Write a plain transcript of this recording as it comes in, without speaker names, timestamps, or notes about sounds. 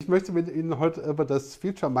Ich möchte mit Ihnen heute über das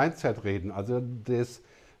Future Mindset reden, also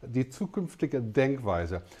die zukünftige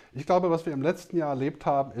Denkweise. Ich glaube, was wir im letzten Jahr erlebt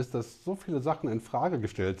haben, ist, dass so viele Sachen in Frage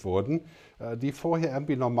gestellt wurden, die vorher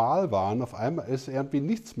irgendwie normal waren. Auf einmal ist irgendwie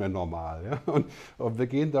nichts mehr normal. Ja? Und wir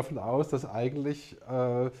gehen davon aus, dass eigentlich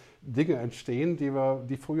Dinge entstehen,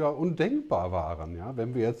 die früher undenkbar waren. Ja?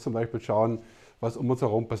 Wenn wir jetzt zum Beispiel schauen, was um uns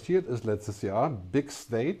herum passiert ist letztes Jahr, Big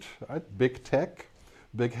State, right? Big Tech,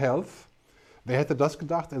 Big Health. Wer hätte das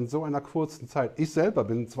gedacht in so einer kurzen Zeit? Ich selber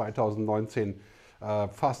bin 2019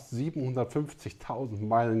 fast 750.000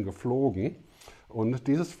 Meilen geflogen und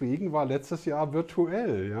dieses Fliegen war letztes Jahr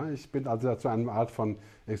virtuell. Ja? Ich bin also zu einer Art von,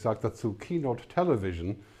 ich sage dazu, Keynote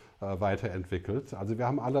Television weiterentwickelt. Also wir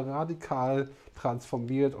haben alle radikal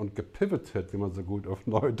transformiert und gepivotet, wie man so gut auf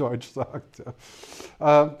Neudeutsch sagt.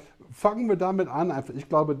 Fangen wir damit an. Ich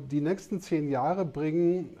glaube, die nächsten 10 Jahre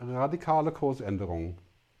bringen radikale Kursänderungen.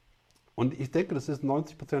 Und ich denke, das ist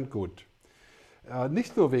 90% gut.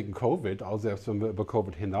 Nicht nur wegen Covid, auch selbst wenn wir über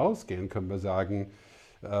Covid hinausgehen, können wir sagen,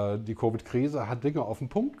 die Covid-Krise hat Dinge auf den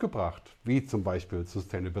Punkt gebracht, wie zum Beispiel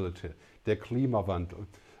Sustainability, der Klimawandel,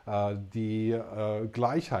 die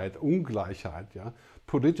Gleichheit, Ungleichheit, ja,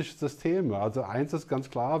 politische Systeme. Also eins ist ganz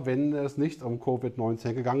klar, wenn es nicht um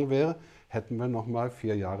Covid-19 gegangen wäre, hätten wir nochmal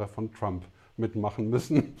 4 Jahre von Trump mitmachen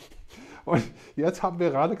müssen. Und jetzt haben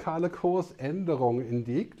wir radikale Kursänderungen in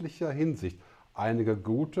jeglicher Hinsicht. Einige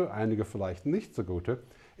gute, einige vielleicht nicht so gute.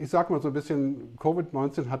 Ich sage mal so ein bisschen,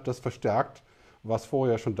 Covid-19 hat das verstärkt, was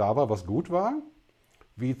vorher schon da war, was gut war,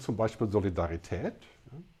 wie zum Beispiel Solidarität,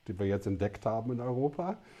 ja, die wir jetzt entdeckt haben in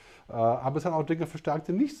Europa. Aber es hat auch Dinge verstärkt,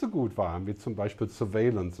 die nicht so gut waren, wie zum Beispiel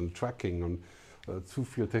Surveillance und Tracking und zu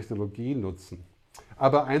viel Technologie nutzen.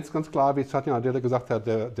 Aber eins ganz klar, wie Satya Nadella gesagt hat,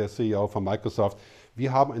 der CEO von Microsoft,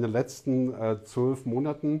 wir haben in den letzten 12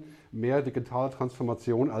 Monaten mehr digitale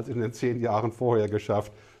Transformation als in den 10 Jahren vorher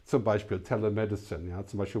geschafft. Zum Beispiel Telemedicine, ja,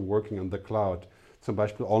 zum Beispiel Working in the Cloud, zum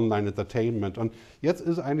Beispiel Online Entertainment. Und jetzt ist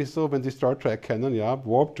es eigentlich so, wenn Sie Star Trek kennen, ja,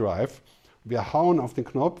 Warp Drive, wir hauen auf den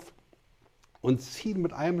Knopf und ziehen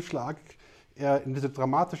mit einem Schlag in diese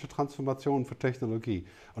dramatische Transformation für Technologie.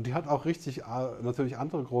 Und die hat auch richtig natürlich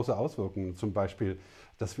andere große Auswirkungen. Zum Beispiel,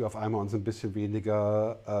 dass wir auf einmal uns ein bisschen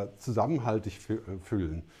weniger zusammenhaltig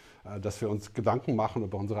fühlen, dass wir uns Gedanken machen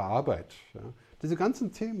über unsere Arbeit. Ja. Diese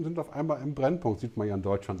ganzen Themen sind auf einmal im Brennpunkt, sieht man ja in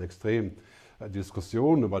Deutschland extrem. Die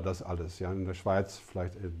Diskussionen über das alles, ja, in der Schweiz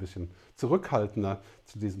vielleicht ein bisschen zurückhaltender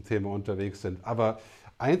zu diesem Thema unterwegs sind. Aber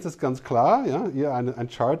eins ist ganz klar, ja, hier ein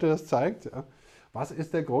Chart, der das zeigt. Ja, was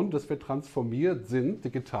ist der Grund, dass wir transformiert sind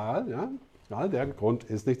digital? Ja? Ja, der Grund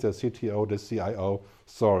ist nicht der CTO, der CIO,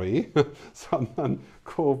 sorry, sondern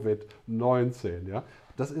Covid-19. Ja?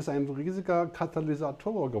 Das ist ein riesiger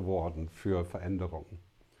Katalysator geworden für Veränderungen.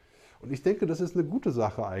 Und ich denke, das ist eine gute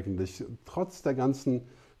Sache eigentlich, trotz der ganzen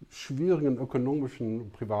schwierigen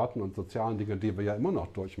ökonomischen, privaten und sozialen Dinge, die wir ja immer noch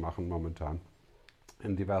durchmachen momentan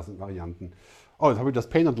in diversen Varianten. Oh, jetzt habe ich das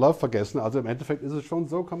Pain and Love vergessen. Also im Endeffekt ist es schon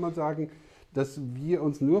so, kann man sagen, dass wir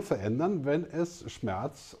uns nur verändern, wenn es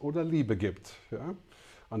Schmerz oder Liebe gibt. Ja?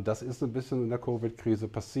 Und das ist ein bisschen in der Covid-Krise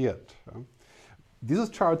passiert. Ja?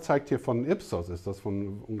 Dieses Chart zeigt hier von Ipsos, ist das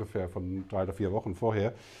von ungefähr von 3 oder 4 Wochen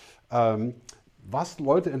vorher, was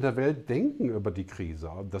Leute in der Welt denken über die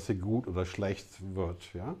Krise, dass sie gut oder schlecht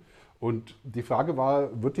wird. Ja? Und die Frage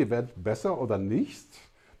war, wird die Welt besser oder nicht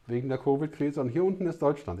wegen der Covid-Krise? Und hier unten ist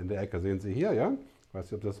Deutschland in der Ecke, sehen Sie hier, ja? Ich weiß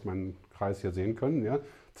nicht, ob Sie das meinen Kreis hier sehen können, ja?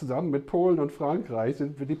 Zusammen mit Polen und Frankreich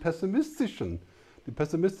sind wir die pessimistischen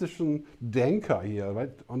Denker hier.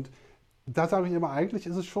 Und da sage ich immer, eigentlich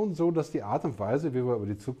ist es schon so, dass die Art und Weise, wie wir über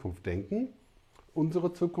die Zukunft denken,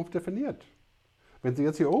 unsere Zukunft definiert. Wenn Sie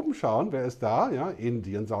jetzt hier oben schauen, wer ist da? Ja,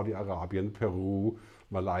 Indien, Saudi-Arabien, Peru,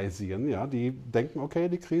 Malaysia, ja, die denken, okay,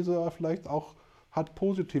 die Krise vielleicht auch hat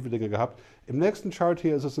positive Dinge gehabt. Im nächsten Chart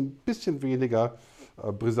hier ist es ein bisschen weniger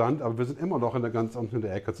brisant, aber wir sind immer noch in der ganz unten in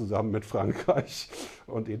der Ecke zusammen mit Frankreich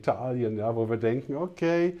und Italien, ja, wo wir denken,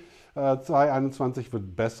 okay, 2021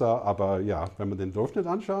 wird besser, aber ja, wenn wir den Durchschnitt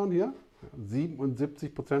anschauen hier,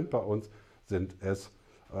 77% bei uns sind es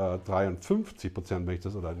 53%, wenn ich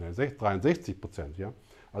das, oder 63%, ja.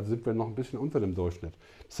 Also sind wir noch ein bisschen unter dem Durchschnitt.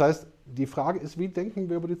 Das heißt, die Frage ist, wie denken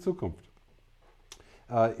wir über die Zukunft?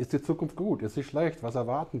 Ist die Zukunft gut? Ist sie schlecht? Was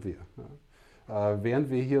erwarten wir? Ja. Während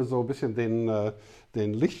wir hier so ein bisschen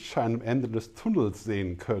den Lichtschein am Ende des Tunnels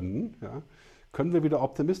sehen können, ja, können wir wieder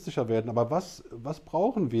optimistischer werden. Aber was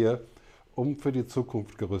brauchen wir, um für die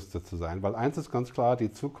Zukunft gerüstet zu sein? Weil eins ist ganz klar,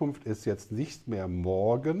 die Zukunft ist jetzt nicht mehr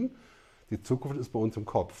morgen, die Zukunft ist bei uns im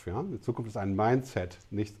Kopf. Ja? Die Zukunft ist ein Mindset,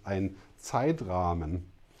 nicht ein Zeitrahmen.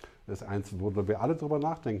 Das ist eins, wo wir alle drüber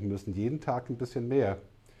nachdenken müssen, jeden Tag ein bisschen mehr.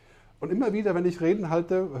 Und immer wieder, wenn ich Reden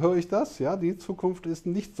halte, höre ich das. Ja, die Zukunft ist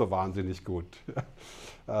nicht so wahnsinnig gut.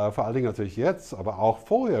 Vor allen Dingen natürlich jetzt, aber auch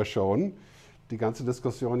vorher schon. Die ganze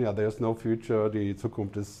Diskussion, ja, there's no future, die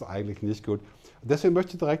Zukunft ist eigentlich nicht gut. Deswegen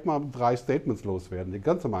möchte ich direkt mal 3 Statements loswerden, die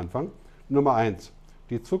ganz am Anfang. Nummer 1,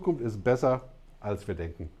 die Zukunft ist besser, als wir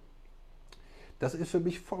denken. Das ist für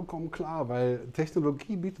mich vollkommen klar, weil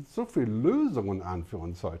Technologie bietet so viele Lösungen an für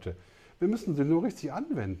uns heute. Wir müssen sie nur richtig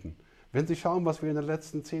anwenden. Wenn Sie schauen, was wir in den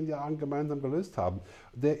letzten 10 Jahren gemeinsam gelöst haben,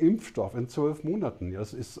 der Impfstoff in 12 Monaten,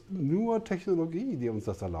 das ist nur Technologie, die uns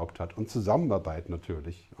das erlaubt hat. Und Zusammenarbeit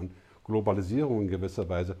natürlich und Globalisierung in gewisser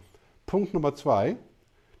Weise. Punkt Nummer 2,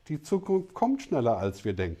 die Zukunft kommt schneller, als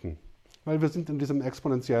wir denken. Weil wir sind in diesem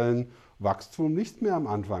exponentiellen Wachstum nicht mehr am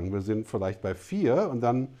Anfang. Wir sind vielleicht bei 4 und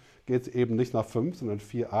dann geht es eben nicht nach 5, sondern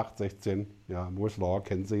 4, 8, 16. Ja, Moore's Law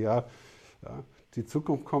kennen Sie ja. Ja. Die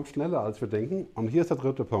Zukunft kommt schneller, als wir denken. Und hier ist der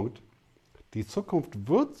 3. Punkt. Die Zukunft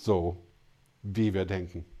wird so, wie wir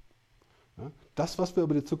denken. Ja. Das, was wir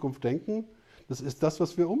über die Zukunft denken, das ist das,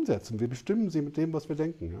 was wir umsetzen. Wir bestimmen sie mit dem, was wir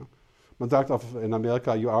denken. Ja. Man sagt in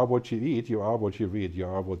Amerika, you are what you eat, you are what you read, you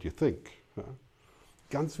are what you think. Ja.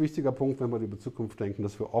 Ganz wichtiger Punkt, wenn wir über die Zukunft denken,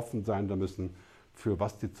 dass wir offen sein da müssen, für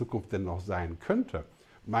was die Zukunft denn noch sein könnte.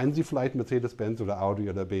 Meinen Sie vielleicht, Mercedes-Benz oder Audi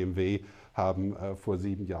oder BMW haben vor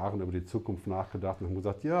 7 Jahren über die Zukunft nachgedacht und haben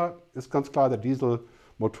gesagt, ja, ist ganz klar, der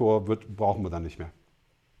Dieselmotor brauchen wir dann nicht mehr.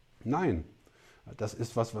 Nein, das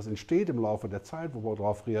ist was entsteht im Laufe der Zeit, wo wir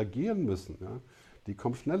darauf reagieren müssen. Ja. Die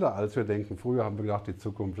kommt schneller, als wir denken. Früher haben wir gedacht, die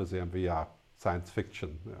Zukunft ist irgendwie ja Science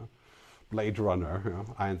Fiction, ja. Blade Runner, ja,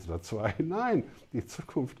 1 oder 2. Nein, die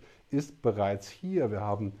Zukunft ist bereits hier. Wir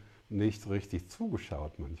haben nicht richtig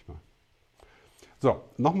zugeschaut manchmal. So,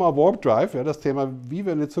 nochmal Warp Drive, ja, das Thema, wie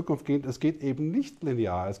wir in die Zukunft gehen. Es geht eben nicht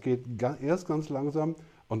linear. Es geht erst ganz langsam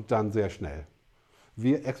und dann sehr schnell.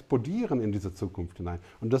 Wir explodieren in diese Zukunft hinein.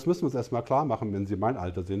 Und das müssen wir uns erstmal klar machen, wenn Sie mein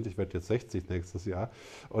Alter sind. Ich werde jetzt 60 nächstes Jahr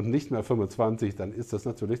und nicht mehr 25, dann ist das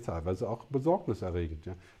natürlich teilweise auch besorgniserregend.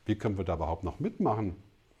 Ja. Wie können wir da überhaupt noch mitmachen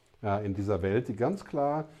in dieser Welt, die ganz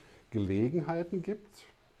klar Gelegenheiten gibt,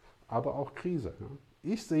 aber auch Krise. Ja.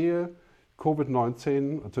 Ich sehe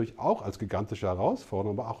Covid-19 natürlich auch als gigantische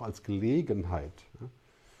Herausforderung, aber auch als Gelegenheit. Ja.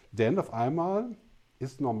 Denn auf einmal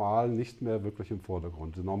ist normal nicht mehr wirklich im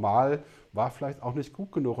Vordergrund. Normal war vielleicht auch nicht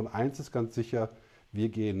gut genug. Und eins ist ganz sicher, wir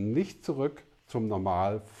gehen nicht zurück zum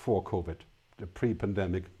Normal vor Covid, der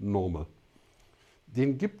Pre-Pandemic Normal.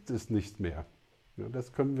 Den gibt es nicht mehr. Ja,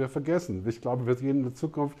 das können wir vergessen. Ich glaube, wir sehen in der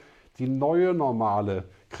Zukunft die neue Normale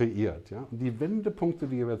kreiert. Ja? Und die Wendepunkte,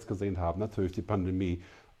 die wir jetzt gesehen haben, natürlich die Pandemie,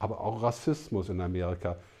 aber auch Rassismus in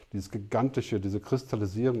Amerika, dieses gigantische, diese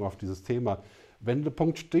Kristallisierung auf dieses Thema.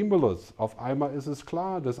 Wendepunkt Stimulus. Auf einmal ist es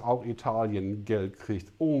klar, dass auch Italien Geld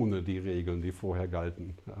kriegt, ohne die Regeln, die vorher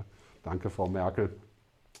galten. Ja, danke, Frau Merkel.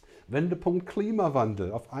 Wendepunkt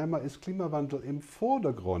Klimawandel. Auf einmal ist Klimawandel im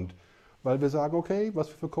Vordergrund, weil wir sagen, okay, was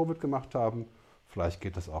wir für Covid gemacht haben, vielleicht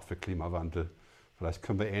geht das auch für Klimawandel. Vielleicht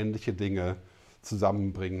können wir ähnliche Dinge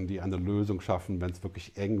zusammenbringen, die eine Lösung schaffen, wenn es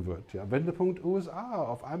wirklich eng wird. Ja, Wendepunkt USA.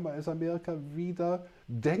 Auf einmal ist Amerika wieder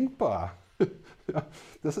denkbar. Ja,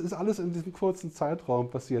 das ist alles in diesem kurzen Zeitraum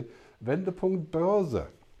passiert. Wendepunkt Börse.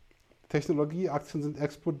 Technologieaktien sind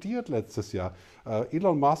explodiert letztes Jahr.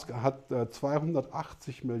 Elon Musk hat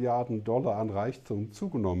 280 Milliarden Dollar an Reichtum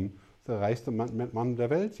zugenommen. Der reichste Mann der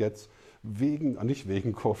Welt jetzt. Nicht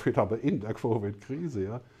wegen Covid, aber in der Covid-Krise.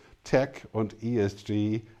 Ja. Tech und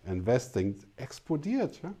ESG, Investing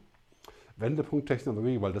explodiert. Ja. Wendepunkt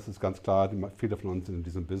Technologie, weil das ist ganz klar, viele von uns sind in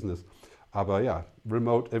diesem Business. Aber ja,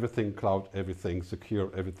 Remote Everything, Cloud Everything,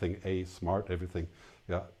 Secure Everything, Smart Everything,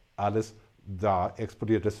 ja, alles da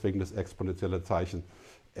explodiert, deswegen das exponentielle Zeichen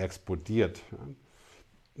explodiert. Ja.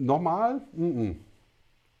 Normal?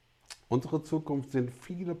 Unsere Zukunft sind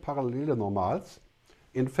viele parallele Normals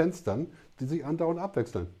in Fenstern, die sich andauernd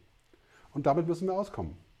abwechseln. Und damit müssen wir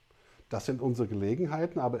auskommen. Das sind unsere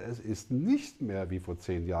Gelegenheiten, aber es ist nicht mehr wie vor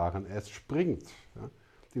 10 Jahren, es springt. Ja.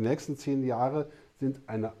 Die nächsten 10 Jahre sind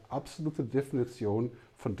eine absolute Definition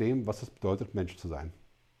von dem, was es bedeutet, Mensch zu sein.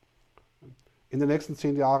 In den nächsten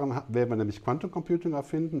 10 Jahren werden wir nämlich Quantum Computing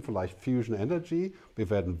erfinden, vielleicht Fusion Energy. Wir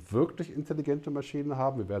werden wirklich intelligente Maschinen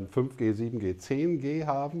haben. Wir werden 5G, 7G, 10G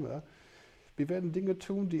haben. Ja. Wir werden Dinge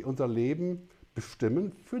tun, die unser Leben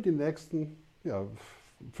bestimmen für die nächsten, ja,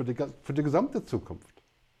 für die gesamte Zukunft.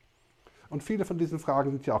 Und viele von diesen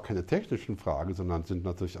Fragen sind ja auch keine technischen Fragen, sondern sind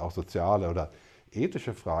natürlich auch soziale oder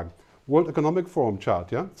ethische Fragen. World Economic Forum Chart,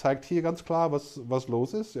 ja, zeigt hier ganz klar, was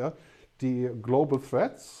los ist. Ja. Die Global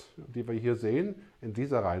Threats, die wir hier sehen, in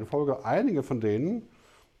dieser Reihenfolge, einige von denen,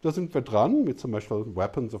 da sind wir dran, wie zum Beispiel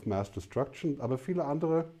Weapons of Mass Destruction, aber viele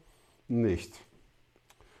andere nicht.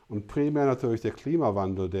 Und primär natürlich der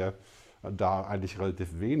Klimawandel, der da eigentlich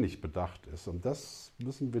relativ wenig bedacht ist. Und das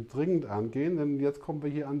müssen wir dringend angehen, denn jetzt kommen wir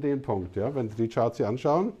hier an den Punkt. Ja? Wenn Sie die Charts hier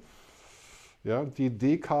anschauen, ja, die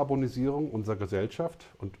Dekarbonisierung unserer Gesellschaft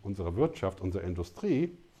und unserer Wirtschaft, unserer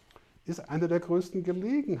Industrie, ist eine der größten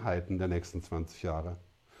Gelegenheiten der nächsten 20 Jahre.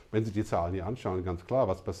 Wenn Sie die Zahlen hier anschauen, ganz klar,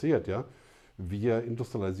 was passiert. Ja? Wir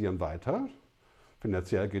industrialisieren weiter,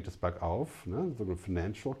 finanziell geht es bergauf, ne? So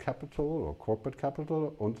Financial Capital oder Corporate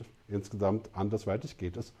Capital, und insgesamt andersweitig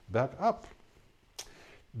geht es bergab.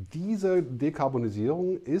 Diese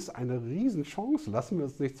Dekarbonisierung ist eine Riesenchance, lassen wir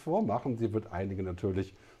uns nichts vormachen. Sie wird einige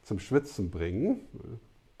natürlich zum Schwitzen bringen,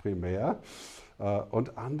 primär,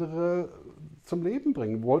 und andere zum Leben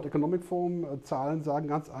bringen. World Economic Forum Zahlen sagen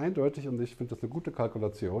ganz eindeutig, und ich finde das eine gute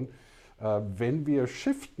Kalkulation, wenn wir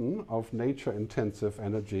shiften auf Nature-Intensive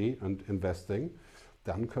Energy and Investing,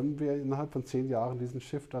 dann können wir innerhalb von 10 Jahren diesen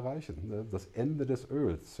Shift erreichen. Das Ende des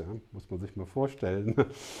Öls, ja, muss man sich mal vorstellen.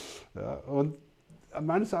 Ja, und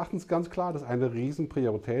meines Erachtens ganz klar, das ist eine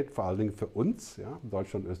Riesenpriorität, vor allen Dingen für uns, ja,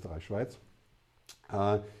 Deutschland, Österreich, Schweiz,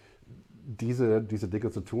 diese Dinge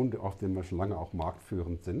zu tun, auf denen wir schon lange auch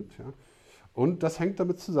marktführend sind. Ja. Und das hängt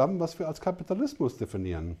damit zusammen, was wir als Kapitalismus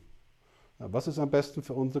definieren. Ja, was ist am besten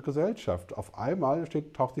für unsere Gesellschaft? Auf einmal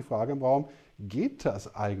taucht die Frage im Raum, geht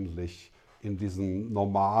das eigentlich in diesen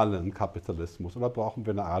normalen Kapitalismus oder brauchen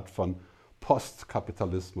wir eine Art von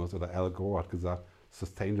Postkapitalismus, oder Al Gore hat gesagt,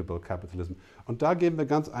 Sustainable Capitalism. Und da gehen wir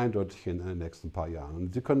ganz eindeutig hin in den nächsten paar Jahren.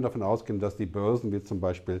 Und Sie können davon ausgehen, dass die Börsen, wie zum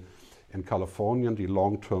Beispiel in Kalifornien die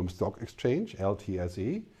Long-Term Stock Exchange,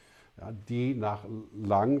 LTSE, ja, die nach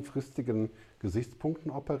langfristigen Gesichtspunkten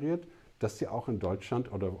operiert, dass sie auch in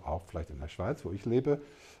Deutschland oder auch vielleicht in der Schweiz, wo ich lebe,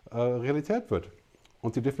 Realität wird.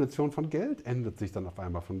 Und die Definition von Geld ändert sich dann auf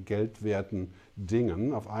einmal, von geldwerten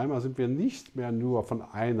Dingen. Auf einmal sind wir nicht mehr nur von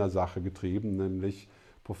einer Sache getrieben, nämlich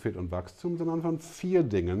Profit und Wachstum, sondern von 4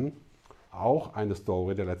 Dingen. Auch eine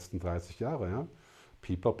Story der letzten 30 Jahre. Ja.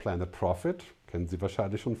 People, Planet, Profit, kennen Sie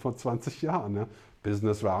wahrscheinlich schon vor 20 Jahren. Ja.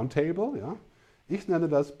 Business Roundtable. Ja. Ich nenne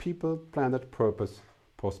das People, Planet, Purpose,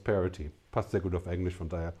 Prosperity. Passt sehr gut auf Englisch, von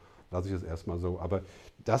daher lasse ich es erstmal so. Aber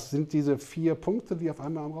das sind diese 4 Punkte, die auf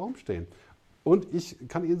einmal im Raum stehen. Und ich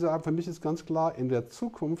kann Ihnen sagen, für mich ist ganz klar, in der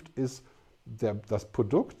Zukunft ist das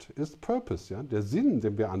Produkt ist Purpose, ja, der Sinn,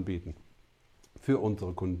 den wir anbieten für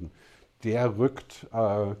unsere Kunden. Der rückt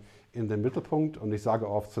in den Mittelpunkt, und ich sage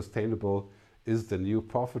oft, Sustainable is the new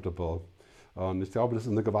profitable. Und ich glaube, das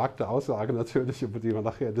ist eine gewagte Aussage natürlich, über die wir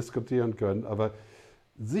nachher diskutieren können, aber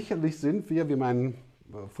sicherlich sind wir, wie mein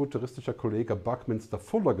futuristischer Kollege Buckminster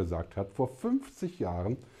Fuller gesagt hat, vor 50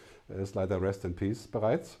 Jahren, er ist leider Rest in Peace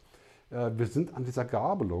bereits, wir sind an dieser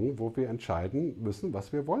Gabelung, wo wir entscheiden müssen,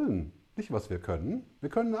 was wir wollen. Nicht, was wir können. Wir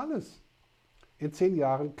können alles. In 10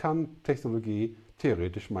 Jahren kann Technologie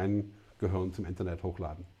theoretisch mein Gehirn zum Internet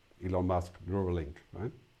hochladen. Elon Musk, Neuralink.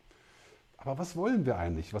 Right? Aber was wollen wir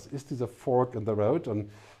eigentlich? Was ist dieser Fork in the Road?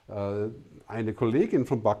 Und eine Kollegin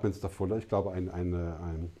von Buckminster Fuller, ich glaube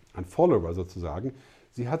ein Follower sozusagen,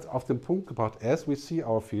 sie hat auf den Punkt gebracht, as we see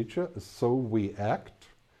our future, so we act.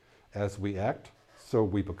 As we act,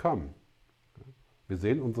 so we become. Wir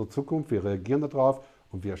sehen unsere Zukunft, wir reagieren darauf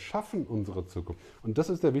und wir schaffen unsere Zukunft. Und das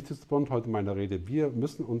ist der wichtigste Punkt heute meiner Rede. Wir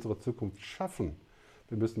müssen unsere Zukunft schaffen.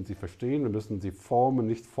 Wir müssen sie verstehen, wir müssen sie formen,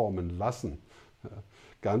 nicht formen lassen.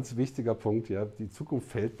 Ganz wichtiger Punkt, ja, die Zukunft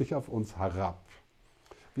fällt nicht auf uns herab.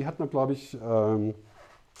 Wie hat man, glaube ich,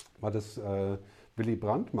 war das Willy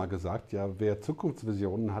Brandt mal gesagt, ja, wer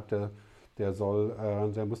Zukunftsvisionen hat,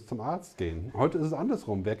 der muss zum Arzt gehen. Heute ist es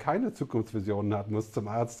andersrum. Wer keine Zukunftsvisionen hat, muss zum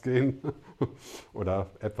Arzt gehen oder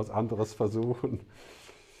etwas anderes versuchen.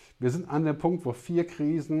 Wir sind an dem Punkt, wo 4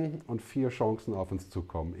 Krisen und 4 Chancen auf uns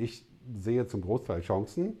zukommen. Ich sehe zum Großteil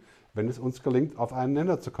Chancen, wenn es uns gelingt, auf einen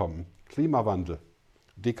Nenner zu kommen. Klimawandel,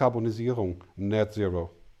 Dekarbonisierung, Net Zero.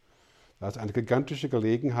 Das ist eine gigantische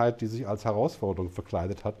Gelegenheit, die sich als Herausforderung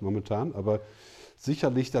verkleidet hat momentan, aber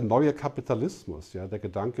sicherlich der neue Kapitalismus, ja, der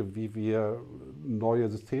Gedanke, wie wir neue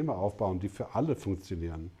Systeme aufbauen, die für alle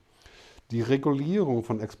funktionieren. Die Regulierung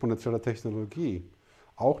von exponentieller Technologie,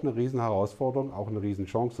 auch eine Riesenherausforderung, auch eine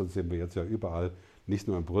Riesenchance, das sehen wir jetzt ja überall, nicht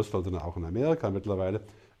nur in Brüssel, sondern auch in Amerika mittlerweile.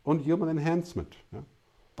 Und Human Enhancement. Ja.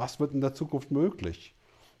 Was wird in der Zukunft möglich?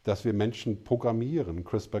 Dass wir Menschen programmieren,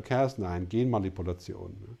 CRISPR-Cas9,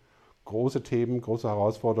 Genmanipulation. Ja. Große Themen, große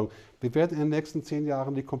Herausforderungen. Wir werden in den nächsten 10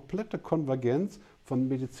 Jahren die komplette Konvergenz von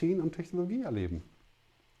Medizin und Technologie erleben.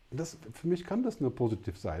 Und für mich kann das nur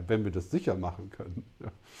positiv sein, wenn wir das sicher machen können.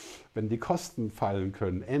 Ja. Wenn die Kosten fallen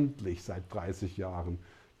können, endlich seit 30 Jahren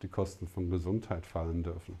die Kosten von Gesundheit fallen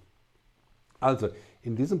dürfen. Also,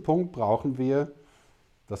 in diesem Punkt brauchen wir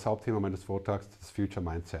das Hauptthema meines Vortrags, das Future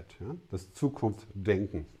Mindset, ja? Das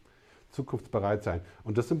Zukunftsdenken, zukunftsbereit sein.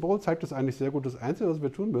 Und das Symbol zeigt das eigentlich sehr gut. Das Einzige, was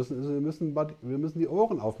wir tun müssen, ist, wir müssen die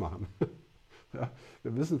Ohren aufmachen. Ja?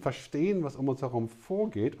 Wir müssen verstehen, was um uns herum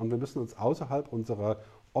vorgeht, und wir müssen uns außerhalb unserer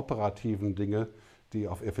operativen Dinge, die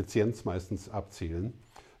auf Effizienz meistens abzielen,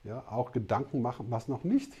 ja, auch Gedanken machen, was noch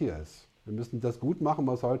nicht hier ist. Wir müssen das gut machen,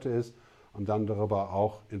 was heute ist, und dann darüber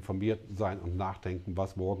auch informiert sein und nachdenken,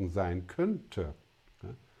 was morgen sein könnte. Ja?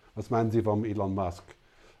 Was meinen Sie, warum Elon Musk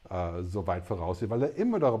so weit voraussieht? Weil er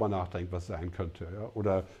immer darüber nachdenkt, was sein könnte. Ja?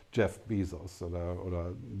 Oder Jeff Bezos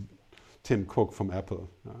oder Tim Cook vom Apple.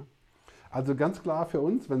 Ja? Also ganz klar für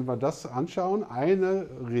uns, wenn wir das anschauen, eine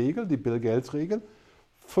Regel, die Bill Gates Regel,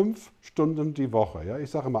 5 Stunden die Woche. Ja?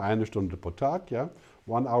 Ich sage immer 1 Stunde pro Tag. Ja?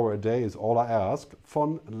 1 hour a day is all I ask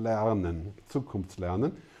von Lernen,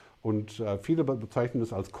 Zukunftslernen. Und viele bezeichnen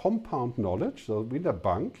das als Compound Knowledge, so wie in der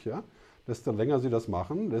Bank. Ja? Desto länger sie das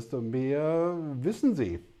machen, desto mehr wissen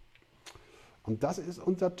sie. Und das ist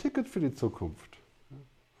unser Ticket für die Zukunft.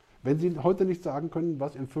 Wenn Sie heute nicht sagen können,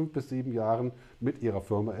 was in 5 bis 7 Jahren mit Ihrer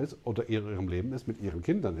Firma ist oder Ihrem Leben ist, mit Ihren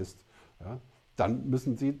Kindern ist, ja, dann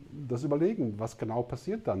müssen Sie das überlegen, was genau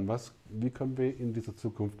passiert dann, wie können wir in diese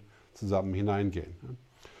Zukunft zusammen hineingehen. Ja.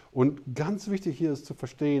 Und ganz wichtig hier ist zu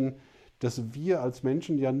verstehen, dass wir als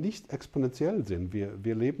Menschen ja nicht exponentiell sind.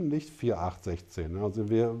 Wir leben nicht 4, 8, 16.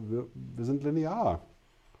 Also wir sind linear.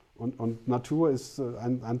 Und Natur ist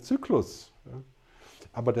ein Zyklus. Ja.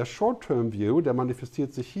 Aber der Short-Term-View, der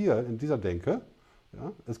manifestiert sich hier in dieser Denke.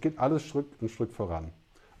 Ja, es geht alles ein Stück voran.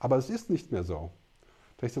 Aber es ist nicht mehr so.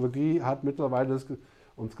 Technologie hat mittlerweile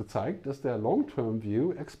uns gezeigt, dass der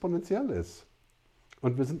Long-Term-View exponentiell ist.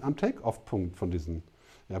 Und wir sind am Take-off-Punkt von diesen.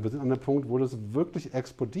 Ja, wir sind an dem Punkt, wo das wirklich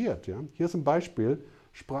explodiert. Ja. Hier ist ein Beispiel: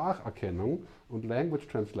 Spracherkennung und Language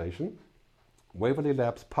Translation. Waverly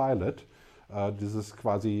Labs Pilot. Das ist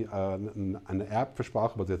quasi eine App für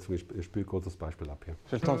Sprachübersetzung. Ich spiele kurz das Beispiel ab hier.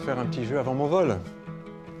 J'ai le temps de faire un petit jeu avant mon vol.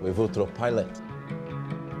 Oui, votre pilot.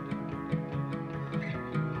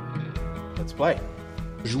 Let's play.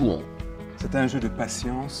 Jouons. C'est un jeu de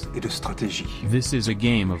patience et de stratégie. This is a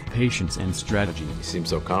game of patience and strategy. You seem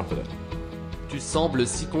so confident. Tu sembles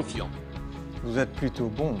si confiant. Vous êtes plutôt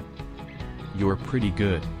bon. You're pretty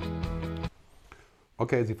good.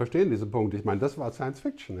 Okay, Sie verstehen diesen Punkt. Ich meine, das war Science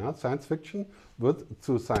Fiction. Ja? Science Fiction wird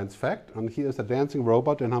zu Science Fact. Und hier ist der Dancing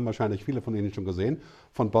Robot, den haben wahrscheinlich viele von Ihnen schon gesehen,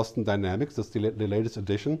 von Boston Dynamics. Das ist die latest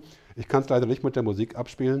edition. Ich kann es leider nicht mit der Musik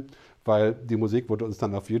abspielen, weil die Musik wurde uns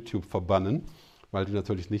dann auf YouTube verbannen, weil die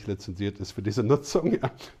natürlich nicht lizenziert ist für diese Nutzung. Ja?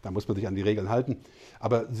 Da muss man sich an die Regeln halten.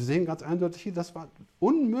 Aber Sie sehen ganz eindeutig hier, das waren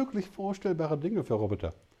unmöglich vorstellbare Dinge für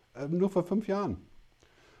Roboter. Nur vor 5 Jahren.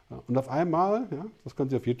 Und auf einmal, ja, das können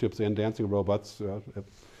Sie auf YouTube sehen, Dancing Robots, ja,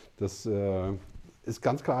 das ist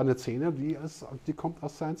ganz klar eine Szene, die kommt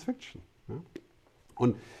aus Science Fiction. Ja.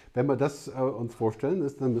 Und wenn wir das uns vorstellen,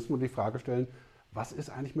 dann müssen wir die Frage stellen, was ist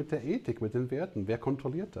eigentlich mit der Ethik, mit den Werten? Wer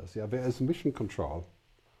kontrolliert das? Ja, wer ist Mission Control?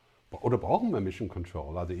 Oder brauchen wir Mission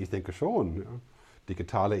Control? Also ich denke schon. Ja.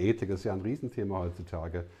 Digitale Ethik ist ja ein Riesenthema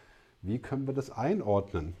heutzutage. Wie können wir das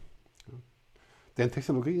einordnen? Ja. Denn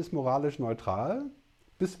Technologie ist moralisch neutral,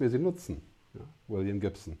 bis wir sie nutzen. Ja, William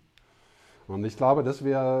Gibson. Und ich glaube, dass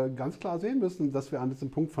wir ganz klar sehen müssen, dass wir an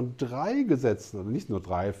diesem Punkt von 3 Gesetzen, oder nicht nur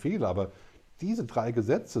 3, viele, aber diese 3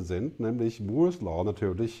 Gesetze sind, nämlich Moore's Law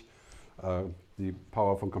natürlich, die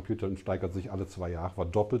Power von Computern steigert sich alle 2 Jahre,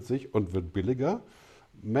 verdoppelt sich und wird billiger.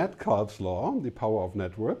 Metcalfe's Law, die Power of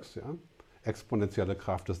Networks, ja, exponentielle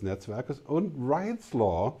Kraft des Netzwerkes. Und Wright's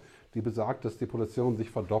Law, die besagt, dass die Population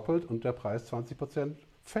sich verdoppelt und der Preis 20%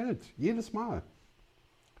 fällt. Jedes Mal.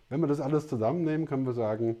 Wenn wir das alles zusammennehmen, können wir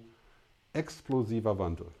sagen, explosiver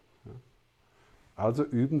Wandel. Ja. Also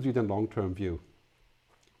üben Sie den Long-Term View,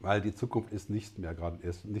 weil die Zukunft ist nicht mehr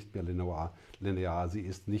linear, sie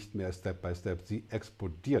ist nicht mehr Step by Step, sie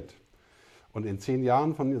explodiert. Und in 10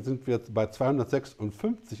 Jahren sind wir bei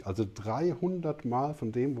 256, also 300 Mal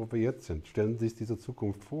von dem, wo wir jetzt sind. Stellen Sie sich diese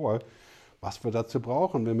Zukunft vor, was wir dazu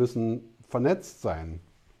brauchen. Wir müssen vernetzt sein,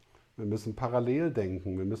 wir müssen parallel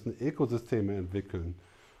denken, wir müssen Ökosysteme entwickeln.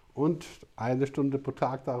 Und 1 Stunde pro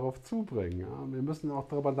Tag darauf zubringen. Ja. Wir müssen auch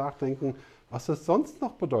darüber nachdenken, was das sonst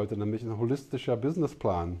noch bedeutet, nämlich ein holistischer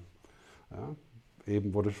Businessplan. Ja.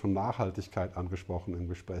 Eben wurde schon Nachhaltigkeit angesprochen im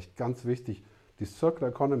Gespräch. Ganz wichtig, die Circular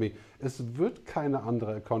Economy. Es wird keine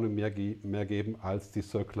andere Economy mehr geben als die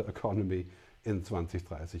Circular Economy in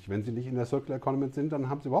 2030. Wenn Sie nicht in der Circular Economy sind, dann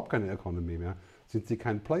haben Sie überhaupt keine Economy mehr. Sind Sie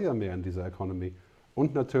kein Player mehr in dieser Economy.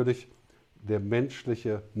 Und natürlich der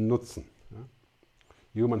menschliche Nutzen. Ja.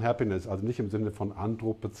 Human Happiness, also nicht im Sinne von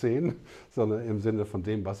Anthropozän, sondern im Sinne von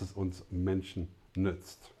dem, was es uns Menschen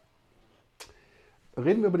nützt.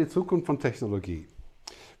 Reden wir über die Zukunft von Technologie.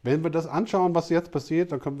 Wenn wir das anschauen, was jetzt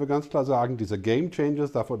passiert, dann können wir ganz klar sagen, diese Game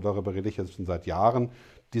Changers, darüber rede ich jetzt schon seit Jahren,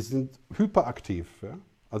 die sind hyperaktiv. Ja?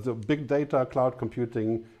 Also Big Data, Cloud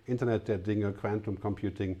Computing, Internet der Dinge, Quantum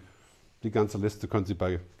Computing, die ganze Liste können Sie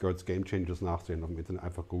bei Gert's Game Changers nachsehen, auf dem Internet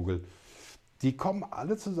einfach googeln. Die kommen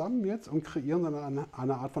alle zusammen jetzt und kreieren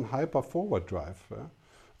eine Art von Hyper-Forward-Drive. Ja?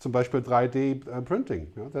 Zum Beispiel 3D-Printing.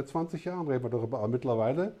 Ja? Seit 20 Jahren reden wir darüber, aber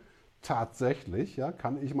mittlerweile tatsächlich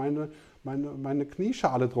kann ich meine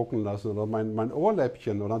Knieschale drucken lassen oder mein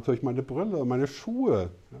Ohrläppchen oder natürlich meine Brille oder meine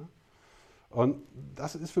Schuhe. Ja? Und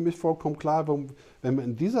das ist für mich vollkommen klar, wenn wir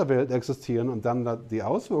in dieser Welt existieren und dann die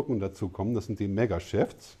Auswirkungen dazu kommen, das sind die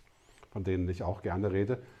Mega-Shifts, von denen ich auch gerne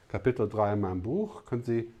rede. Kapitel 3 in meinem Buch können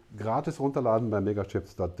Sie gratis runterladen bei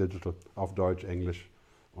megashifts.digital auf Deutsch, Englisch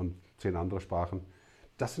und 10 andere Sprachen.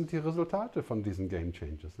 Das sind die Resultate von diesen Game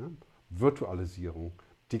Changes. Ja? Virtualisierung,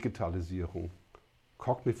 Digitalisierung,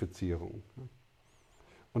 Kognifizierung. Ja?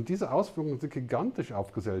 Und diese Auswirkungen sind gigantisch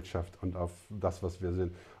auf Gesellschaft und auf das, was wir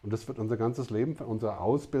sind. Und das wird unser ganzes Leben, unsere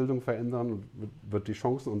Ausbildung verändern und wird die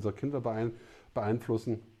Chancen unserer Kinder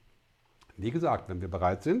beeinflussen. Wie gesagt, wenn wir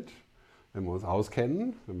bereit sind, wenn wir uns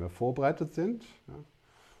auskennen, wenn wir vorbereitet sind, ja,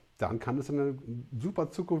 dann kann es eine super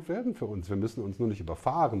Zukunft werden für uns. Wir müssen uns nur nicht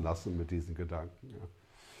überfahren lassen mit diesen Gedanken. Ja.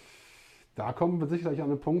 Da kommen wir sicherlich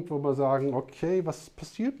an einen Punkt, wo wir sagen, okay, was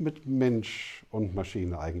passiert mit Mensch und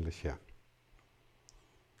Maschine eigentlich hier?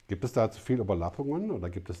 Gibt es da zu viele Überlappungen oder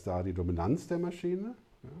gibt es da die Dominanz der Maschine?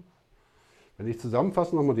 Ja. Wenn ich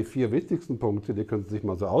zusammenfasse nochmal die 4 wichtigsten Punkte, die können Sie sich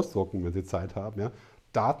mal so ausdrucken, wenn Sie Zeit haben. Ja.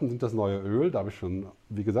 Daten sind das neue Öl, da habe ich schon,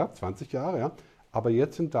 wie gesagt, 20 Jahre. Ja. Aber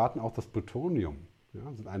jetzt sind Daten auch das Plutonium. Ja,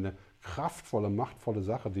 sind eine kraftvolle, machtvolle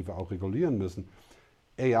Sache, die wir auch regulieren müssen.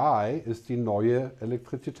 AI ist die neue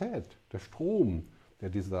Elektrizität, der Strom, der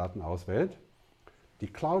diese Daten auswählt. Die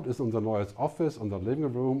Cloud ist unser neues Office, unser Living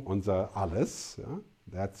Room, unser alles. Ja.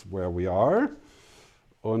 That's where we are.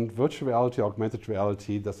 Und Virtual Reality, Augmented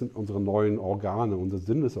Reality, das sind unsere neuen Organe, unsere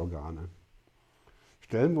Sinnesorgane.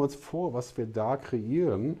 Stellen wir uns vor, was wir da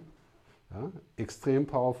kreieren. Ja, extrem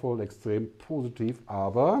powerful, extrem positiv,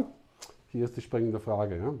 aber hier ist die springende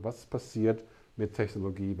Frage. Ja, was passiert mit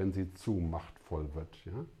Technologie, wenn sie zu machtvoll wird?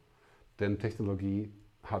 Ja? Denn Technologie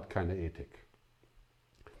hat keine Ethik.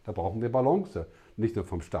 Da brauchen wir Balance. Nicht nur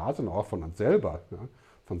vom Staat, sondern auch von uns selber. Ja?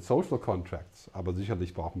 Von Social Contracts. Aber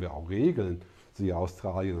sicherlich brauchen wir auch Regeln, siehe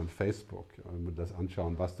Australien und Facebook, ja, wenn wir das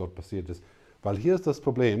anschauen, was dort passiert ist. Weil hier ist das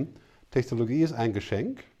Problem, Technologie ist ein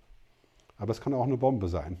Geschenk, aber es kann auch eine Bombe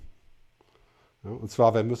sein. Ja, und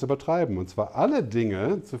zwar, wenn wir es übertreiben. Und zwar alle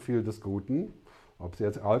Dinge, zu viel des Guten, ob Sie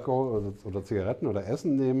jetzt Alkohol oder Zigaretten oder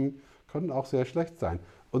Essen nehmen, können auch sehr schlecht sein.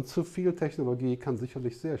 Und zu viel Technologie kann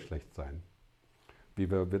sicherlich sehr schlecht sein. Wie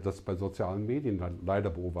wir das bei sozialen Medien leider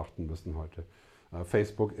beobachten müssen heute.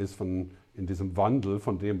 Facebook ist in diesem Wandel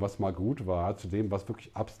von dem, was mal gut war, zu dem, was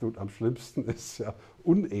wirklich absolut am schlimmsten ist, ja,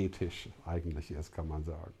 unethisch eigentlich ist, kann man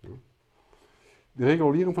sagen. Ja. Die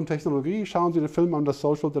Regulierung von Technologie, schauen Sie den Film an, das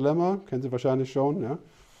Social Dilemma, kennen Sie wahrscheinlich schon, ja?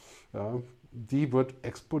 Ja, die wird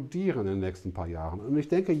explodieren in den nächsten paar Jahren. Und ich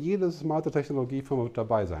denke, jede smarte Technologiefirma wird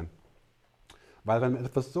dabei sein. Weil wenn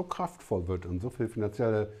etwas so kraftvoll wird und so viele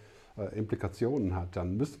finanzielle Implikationen hat,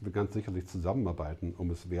 dann müssen wir ganz sicherlich zusammenarbeiten, um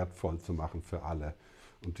es wertvoll zu machen für alle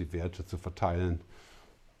und die Werte zu verteilen.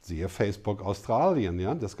 Siehe Facebook Australien,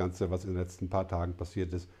 ja, das Ganze, was in den letzten paar Tagen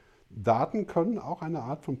passiert ist. Daten können auch eine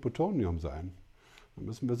Art von Plutonium sein. Da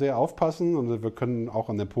müssen wir sehr aufpassen und wir können auch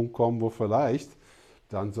an den Punkt kommen, wo vielleicht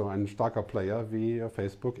dann so ein starker Player wie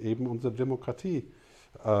Facebook eben unsere Demokratie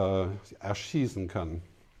erschießen kann.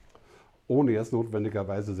 Ohne jetzt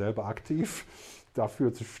notwendigerweise selber aktiv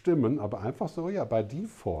dafür zu stimmen, aber einfach so, ja, bei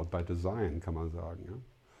Default, bei Design kann man sagen. Ja.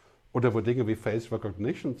 Oder wo Dinge wie Face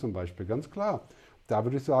Recognition zum Beispiel, ganz klar. Da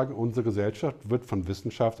würde ich sagen, unsere Gesellschaft wird von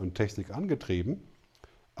Wissenschaft und Technik angetrieben,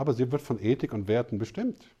 aber sie wird von Ethik und Werten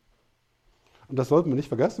bestimmt. Und das sollten wir nicht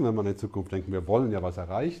vergessen, wenn wir an die Zukunft denken. Wir wollen ja was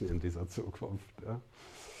erreichen in dieser Zukunft.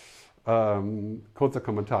 Ja. Kurzer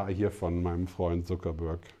Kommentar hier von meinem Freund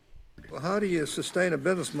Zuckerberg. Well, how do you sustain a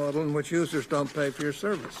business model in which users don't pay for your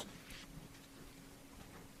service?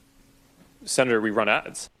 Senator, we run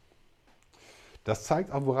ads. Das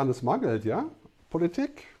zeigt auch, woran es mangelt, ja?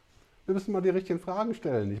 Politik. Wir müssen mal die richtigen Fragen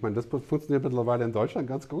stellen. Ich meine, das funktioniert mittlerweile in Deutschland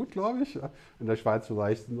ganz gut, glaube ich. In der Schweiz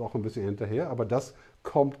vielleicht noch ein bisschen hinterher, aber das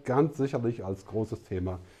kommt ganz sicherlich als großes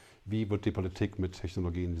Thema. Wie wird die Politik mit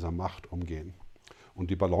Technologien dieser Macht umgehen? Und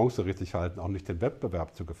die Balance richtig halten, auch nicht den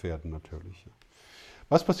Wettbewerb zu gefährden natürlich.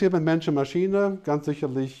 Was passiert mit Mensch und Maschine? Ganz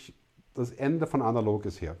sicherlich, das Ende von analog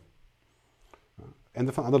ist hier.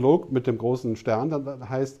 Ende von analog mit dem großen Stern, das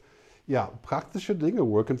heißt, Ja, praktische Dinge,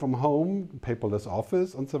 Working from Home, Paperless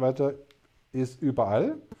Office und so weiter, ist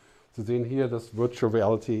überall. Sie sehen hier das Virtual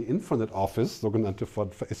Reality Infinite Office, sogenannte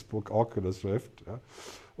von Facebook Oculus Rift. Ja.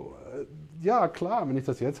 Ja, klar, wenn ich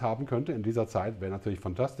das jetzt haben könnte in dieser Zeit, wäre natürlich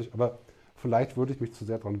fantastisch, aber vielleicht würde ich mich zu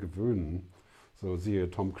sehr daran gewöhnen. So siehe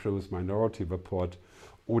Tom Cruise Minority Report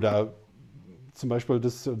oder zum Beispiel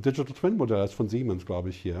das Digital Twin Modell von Siemens, glaube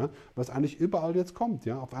ich, hier, was eigentlich überall jetzt kommt.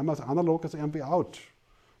 Ja. Auf einmal ist analog ist irgendwie out.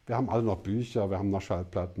 Wir haben alle noch Bücher, wir haben noch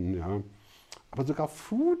Schallplatten, ja. Aber sogar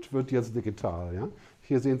Food wird jetzt digital. Ja.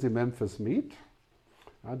 Hier sehen Sie Memphis Meat.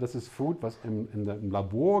 Ja, das ist Food, was im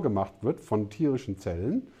Labor gemacht wird von tierischen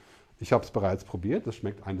Zellen. Ich habe es bereits probiert, das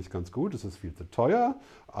schmeckt eigentlich ganz gut. Es ist viel zu teuer,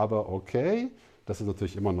 aber okay. Das ist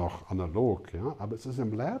natürlich immer noch analog, ja. Aber es ist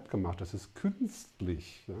im Lab gemacht, das ist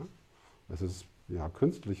künstlich. Ja. Es ist ja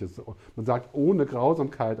künstliches. Man sagt ohne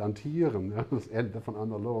Grausamkeit an Tieren. Ja. Das Ende von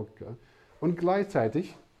analog. Ja. Und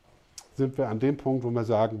gleichzeitig sind wir an dem Punkt, wo wir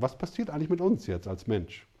sagen, was passiert eigentlich mit uns jetzt als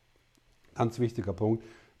Mensch? Ganz wichtiger Punkt.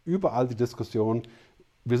 Überall die Diskussion.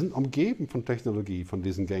 Wir sind umgeben von Technologie, von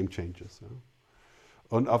diesen Game Changers. Ja.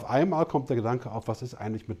 Und auf einmal kommt der Gedanke auf, was ist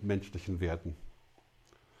eigentlich mit menschlichen Werten?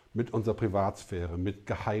 Mit unserer Privatsphäre, mit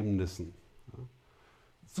Geheimnissen. Ja.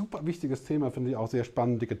 Super wichtiges Thema, finde ich auch sehr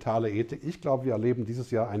spannend, digitale Ethik. Ich glaube, wir erleben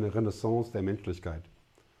dieses Jahr eine Renaissance der Menschlichkeit.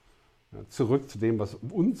 Ja, zurück zu dem, was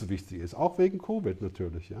uns wichtig ist, auch wegen Covid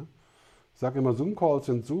natürlich. Ja. Ich sage immer, Zoom-Calls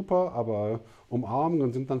sind super, aber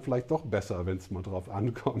Umarmungen sind dann vielleicht doch besser, wenn es mal drauf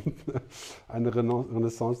ankommt. Eine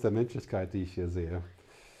Renaissance der Menschlichkeit, die ich hier sehe.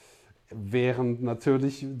 Während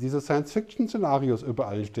natürlich diese Science-Fiction-Szenarios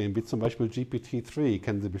überall stehen, wie zum Beispiel GPT-3,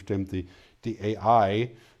 kennen Sie bestimmt, die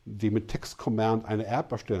AI, die mit Textcommand eine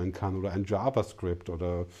App erstellen kann oder ein JavaScript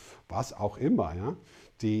oder was auch immer, ja,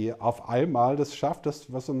 die auf einmal das schafft,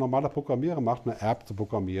 das, was ein normaler Programmierer macht, eine App zu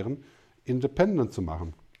programmieren, independent zu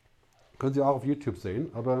machen. Können Sie auch auf YouTube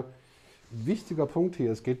sehen, aber wichtiger Punkt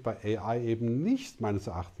hier, es geht bei AI eben nicht meines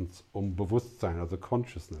Erachtens um Bewusstsein, also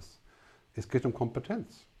Consciousness. Es geht um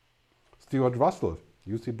Kompetenz. Stuart Russell,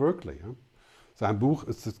 UC Berkeley, ja. Sein Buch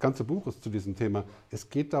das ganze Buch ist zu diesem Thema. Es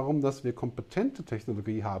geht darum, dass wir kompetente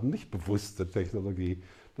Technologie haben, nicht bewusste Technologie.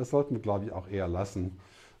 Das sollten wir, glaube ich, auch eher lassen.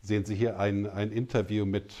 Sehen Sie hier ein Interview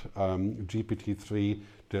mit GPT-3,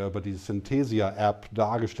 der über die Synthesia-App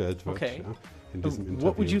dargestellt wird. Okay. Ja, in diesem Interview.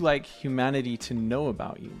 What would you like humanity to know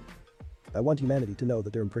about you? I want humanity to know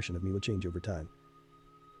that their impression of me will change over time.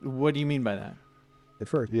 What do you mean by that? At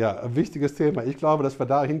first, Ja, ein wichtiges Thema. Ich glaube, dass wir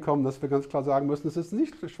da hinkommen, dass wir ganz klar sagen müssen, es ist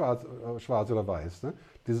nicht schwarz oder weiß, ne?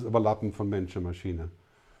 Dieses Überlappen von Mensch und Maschine.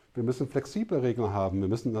 Wir müssen flexible Regeln haben, wir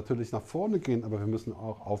müssen natürlich nach vorne gehen, aber wir müssen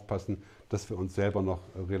auch aufpassen, dass wir uns selber noch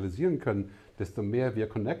realisieren können. Desto mehr wir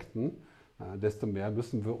connecten, desto mehr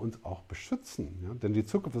müssen wir uns auch beschützen. Ja? Denn die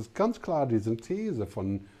Zukunft ist ganz klar die Synthese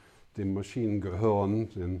von dem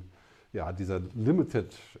Maschinengehirn, dieser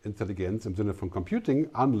Limited Intelligenz im Sinne von Computing,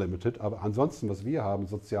 Unlimited, aber ansonsten, was wir haben,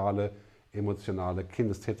 soziale, emotionale,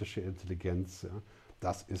 kinästhetische Intelligenz, ja,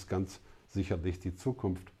 das ist ganz sicherlich die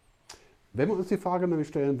Zukunft. Wenn wir uns die Frage nämlich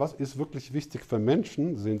stellen, was ist wirklich wichtig für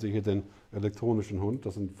Menschen, sehen Sie hier den elektronischen Hund,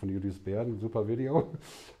 das sind von Julius Baer, ein super Video.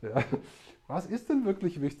 Ja. Was ist denn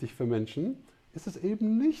wirklich wichtig für Menschen? Ist es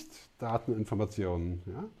eben nicht Dateninformationen,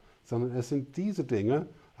 ja, sondern es sind diese Dinge,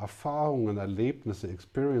 Erfahrungen, Erlebnisse,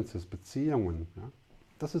 Experiences, Beziehungen. Ja?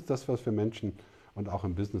 Das ist das, was für Menschen und auch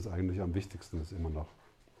im Business eigentlich am wichtigsten ist immer noch.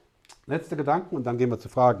 Letzte Gedanken und dann gehen wir zu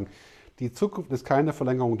Fragen. Die Zukunft ist keine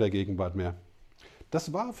Verlängerung der Gegenwart mehr.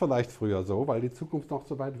 Das war vielleicht früher so, weil die Zukunft noch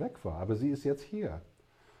so weit weg war, aber sie ist jetzt hier.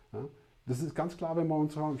 Ja? Das ist ganz klar, wenn wir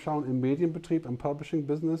uns schauen, im Medienbetrieb, im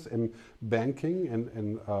Publishing-Business, im Banking,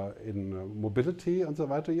 in Mobility und so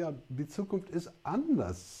weiter. Ja, die Zukunft ist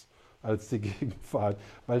anders als die Gegenwart,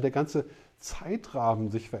 weil der ganze Zeitrahmen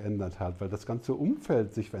sich verändert hat, weil das ganze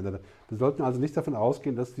Umfeld sich verändert hat. Wir sollten also nicht davon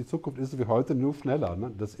ausgehen, dass die Zukunft ist wie heute, nur schneller.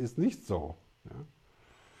 Ne? Das ist nicht so.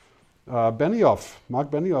 Ja. Mark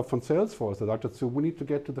Benioff von Salesforce, der sagt dazu, we need to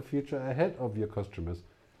get to the future ahead of your customers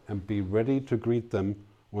and be ready to greet them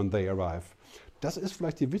when they arrive. Das ist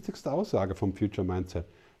vielleicht die wichtigste Aussage vom Future Mindset.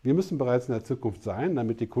 Wir müssen bereits in der Zukunft sein,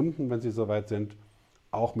 damit die Kunden, wenn sie soweit sind,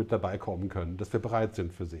 auch mit dabei kommen können, dass wir bereit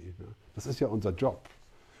sind für sie. Das ist ja unser Job,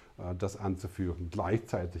 das anzuführen,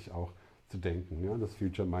 gleichzeitig auch zu denken, ja, das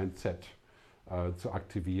Future Mindset zu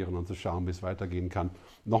aktivieren und zu schauen, wie es weitergehen kann.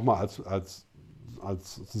 Nochmal als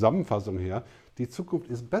Zusammenfassung her, die Zukunft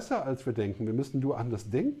ist besser, als wir denken. Wir müssen nur anders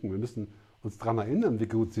denken. Wir müssen uns daran erinnern, wie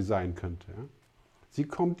gut sie sein könnte. Ja. Sie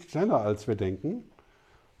kommt schneller, als wir denken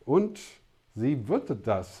und sie wird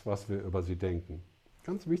das, was wir über sie denken.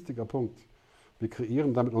 Ganz wichtiger Punkt. Wir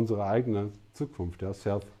kreieren damit unsere eigene Zukunft, ja,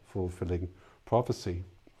 Self-Fulfilling Prophecy.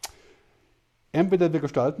 Entweder wir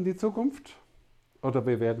gestalten die Zukunft oder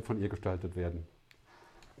wir werden von ihr gestaltet werden.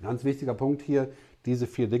 Ein ganz wichtiger Punkt hier, diese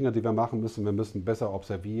 4 Dinge, die wir machen müssen. Wir müssen besser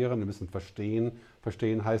observieren, wir müssen verstehen.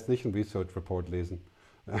 Verstehen heißt nicht einen Research Report lesen.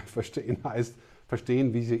 Verstehen heißt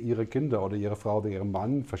verstehen, wie sie ihre Kinder oder ihre Frau oder ihren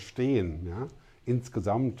Mann verstehen. Ja?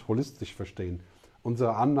 Insgesamt holistisch verstehen.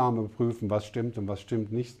 Unsere Annahme prüfen, was stimmt und was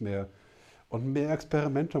stimmt nicht mehr. Und mehr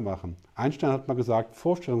Experimente machen. Einstein hat mal gesagt,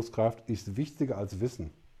 Vorstellungskraft ist wichtiger als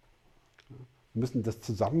Wissen. Wir müssen das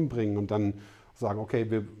zusammenbringen und dann sagen,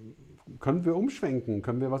 okay, können wir umschwenken,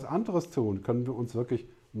 können wir was anderes tun, können wir uns wirklich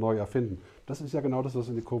neu erfinden. Das ist ja genau das, was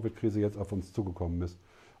in die Covid-Krise jetzt auf uns zugekommen ist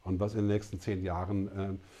und was in den nächsten 10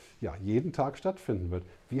 Jahren jeden Tag stattfinden wird.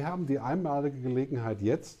 Wir haben die einmalige Gelegenheit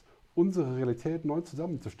jetzt, unsere Realität neu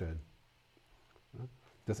zusammenzustellen.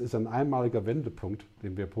 Das ist ein einmaliger Wendepunkt,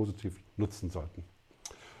 den wir positiv nutzen sollten.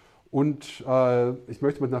 Und ich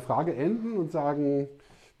möchte mit einer Frage enden und sagen,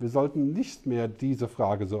 wir sollten nicht mehr diese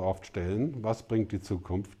Frage so oft stellen, was bringt die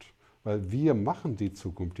Zukunft? Weil wir machen die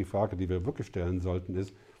Zukunft. Die Frage, die wir wirklich stellen sollten,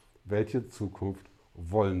 ist, welche Zukunft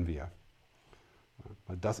wollen wir?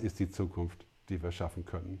 Weil das ist die Zukunft, die wir schaffen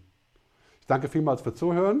können. Ich danke vielmals fürs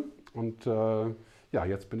Zuhören und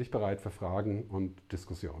jetzt bin ich bereit für Fragen und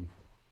Diskussionen.